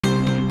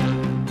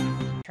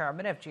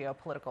chairman of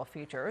Geopolitical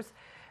Futures,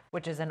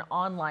 which is an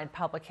online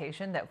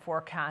publication that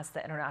forecasts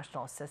the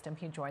international system.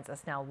 He joins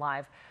us now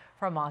live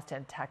from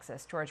Austin,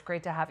 Texas. George,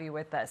 great to have you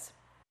with us.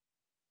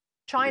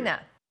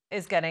 China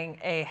is getting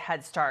a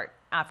head start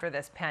after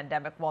this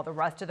pandemic while the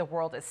rest of the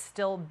world is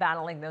still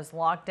battling those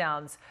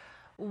lockdowns.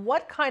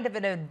 What kind of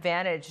an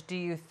advantage do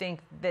you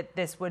think that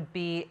this would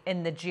be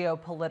in the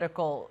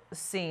geopolitical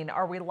scene?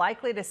 Are we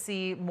likely to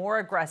see more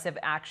aggressive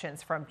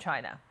actions from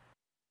China?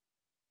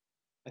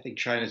 I think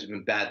China's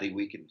been badly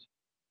weakened.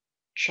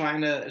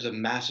 China is a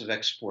massive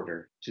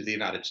exporter to the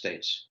United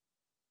States.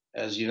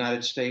 As the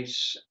United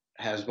States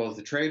has both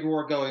the trade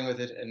war going with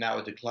it and now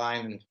a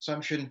decline in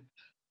consumption,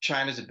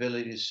 China's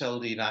ability to sell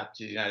to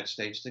the United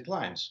States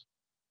declines.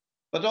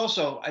 But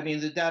also, I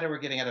mean, the data we're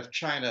getting out of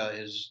China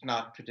is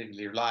not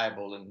particularly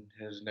reliable and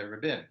has never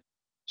been.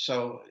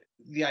 So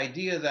the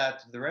idea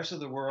that the rest of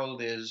the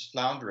world is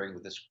floundering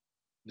with this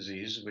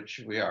disease,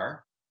 which we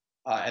are,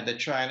 and that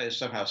China is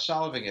somehow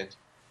solving it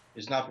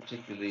is not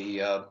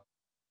particularly,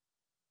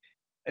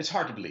 it's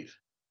hard to believe.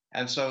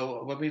 And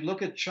so when we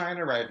look at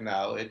China right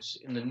now, it's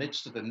in the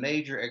midst of a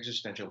major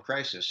existential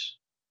crisis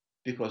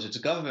because its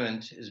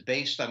government is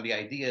based on the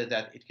idea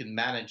that it can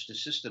manage the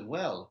system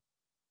well.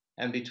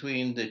 And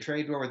between the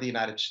trade war with the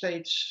United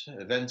States,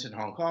 events in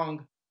Hong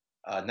Kong,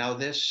 now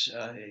this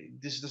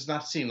does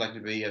not seem like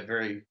to be a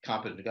very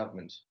competent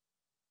government.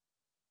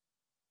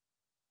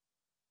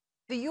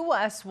 The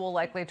U.S. will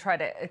likely try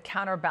to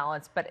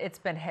counterbalance, but it's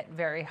been hit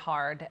very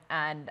hard.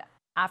 And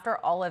after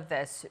all of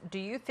this, do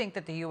you think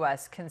that the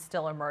U.S. can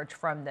still emerge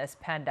from this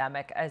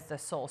pandemic as the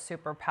sole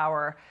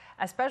superpower,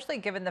 especially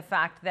given the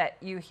fact that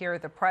you hear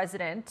the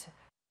president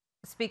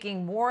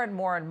speaking more and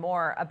more and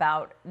more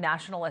about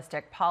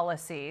nationalistic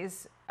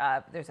policies?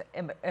 There's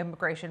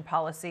immigration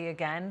policy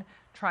again,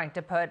 trying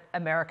to put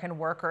American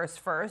workers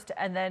first.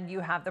 And then you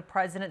have the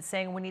president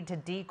saying we need to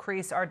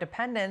decrease our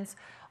dependence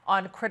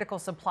on critical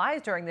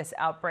supplies during this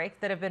outbreak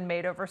that have been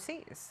made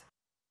overseas.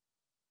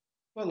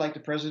 Well, like the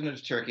president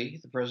of Turkey,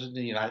 the president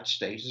of the United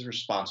States is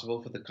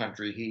responsible for the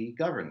country he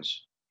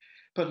governs.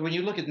 But when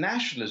you look at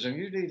nationalism,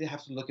 you really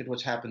have to look at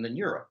what's happened in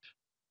Europe.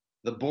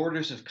 The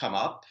borders have come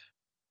up.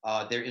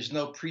 There is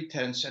no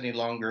pretense any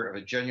longer of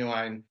a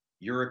genuine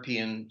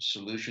European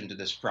solution to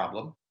this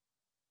problem.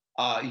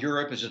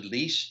 Europe is at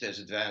least as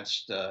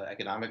advanced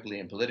economically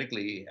and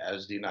politically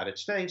as the United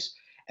States,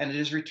 and it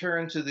has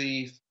returned to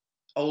the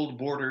old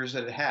borders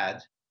that it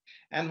had.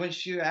 And when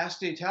you ask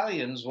the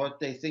Italians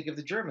what they think of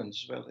the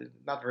Germans, well,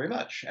 not very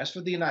much. As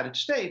for the United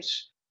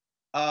States,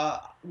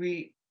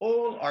 we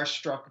all are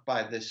struck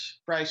by this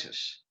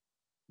crisis.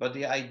 But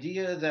the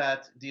idea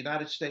that the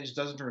United States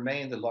doesn't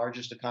remain the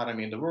largest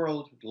economy in the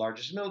world, the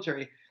largest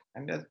military,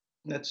 and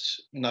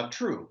that's not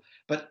true.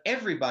 But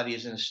everybody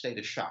is in a state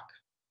of shock.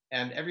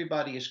 And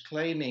everybody is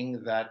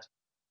claiming that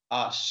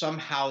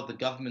somehow the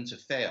governments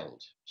have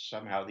failed,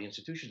 somehow the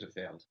institutions have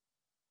failed.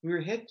 We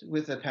were hit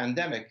with a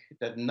pandemic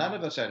that none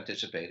of us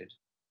anticipated,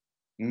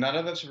 none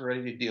of us were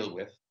ready to deal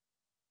with.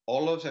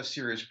 All of us have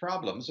serious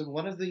problems. And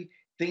one of the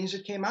things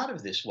that came out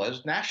of this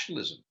was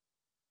nationalism,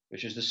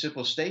 which is the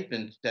simple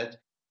statement that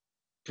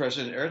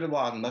President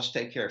Erdogan must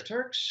take care of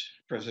Turks,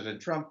 President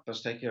Trump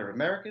must take care of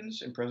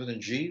Americans, and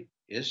President Xi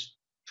is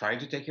trying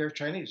to take care of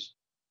Chinese.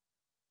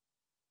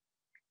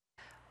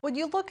 When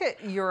you look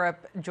at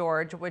Europe,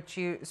 George, which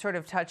you sort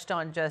of touched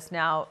on just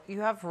now,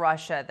 you have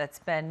Russia that's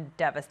been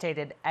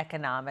devastated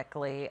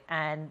economically,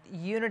 and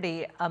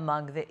unity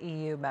among the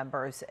EU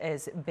members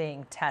is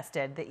being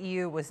tested. The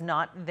EU was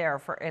not there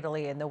for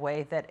Italy in the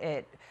way that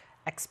it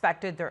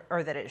expected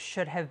or that it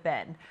should have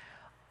been.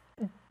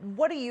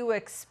 What do you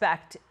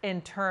expect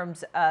in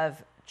terms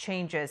of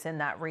changes in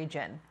that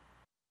region?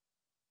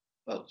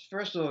 Well,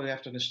 first of all, we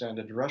have to understand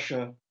that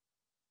Russia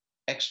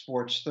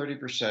exports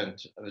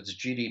 30% of its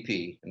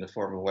GDP in the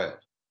form of oil.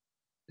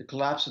 The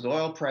collapse of the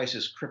oil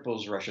prices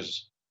cripples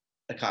Russia's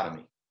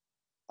economy.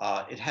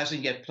 It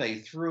hasn't yet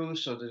played through,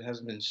 so that it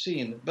hasn't been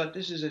seen, but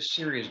this is a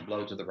serious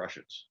blow to the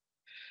Russians.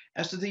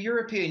 As to the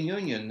European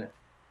Union,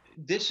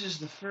 this is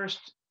the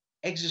first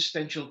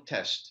existential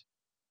test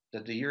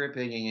that the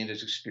European Union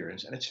has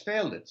experienced, and it's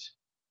failed it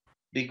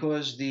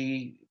because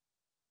the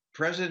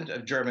president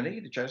of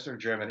Germany, the chancellor of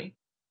Germany,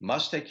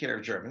 must take care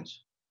of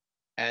Germans,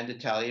 and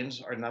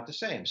Italians are not the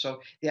same.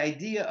 So the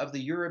idea of the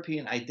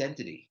European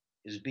identity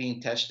is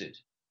being tested.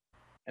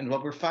 And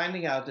what we're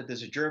finding out that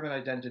there's a German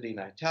identity, an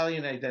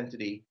Italian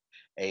identity,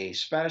 a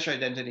Spanish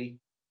identity,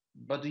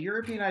 but the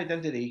European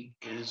identity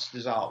is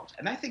dissolved.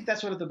 And I think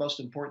that's one of the most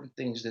important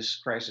things this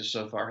crisis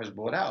so far has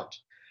brought out,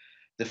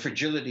 the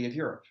fragility of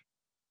Europe.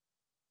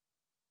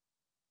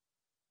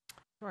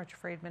 George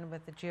Friedman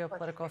with the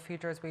Geopolitical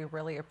Futures. We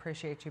really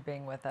appreciate you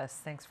being with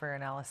us. Thanks for your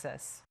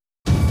analysis.